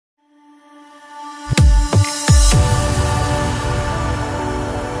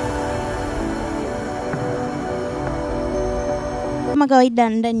Kama kawaida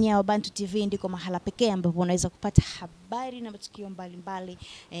ndani ya Wabantu TV ndiko mahala pekee ambapo unaweza kupata habari na matukio mbalimbali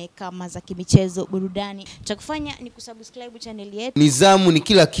kama za kimichezo, burudani. Cha kufanya ni kusubscribe channel yetu. Nidhamu ni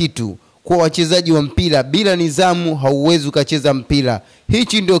kila kitu kwa wachezaji wa mpira. Bila nidhamu hauwezi ukacheza mpira.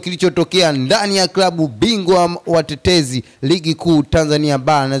 Hichi ndio kilichotokea ndani ya klabu bingwa watetezi ligi kuu Tanzania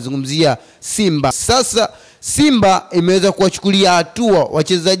bara, nazungumzia Simba. Sasa Simba imeweza kuwachukulia hatua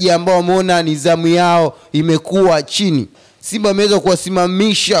wachezaji ambao wameona nidhamu yao imekuwa chini. Simba imeweza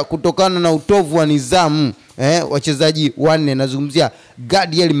kuwasimamisha kutokana na utovu wa nidhamu. Wachezaji wanne, nazungumzia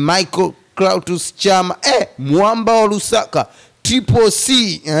Gadiel Michael, Clatous Chama, Mwamba wa Lusaka, Triple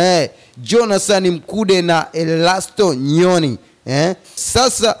C, Jonathan Mkude na Elasto Nyoni.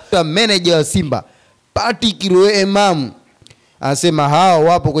 Sasa manager wa Simba Pati Kiroe Emamu anasema hawa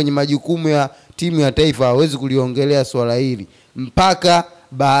wapo kwenye majukumu ya timu ya taifa, hawezi kuliongelea swala hili mpaka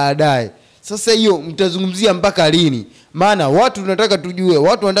baadaye. Sasa hiyo mtazungumzia mpaka lini? Maana watu tunataka tujue,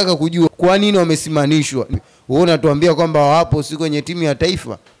 watu wanataka kujua kwa nini wamesimamishwa. Wewe unatuambia kwamba wapo si kwenye timu ya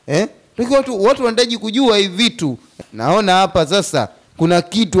taifa? Watu wanataka kujua hivi vitu. Naona hapa sasa kuna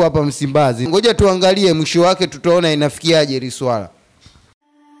kitu hapa Msimbazi. Ngoja tuangalie mwisho wake, tutaona inafikiaje hili swala.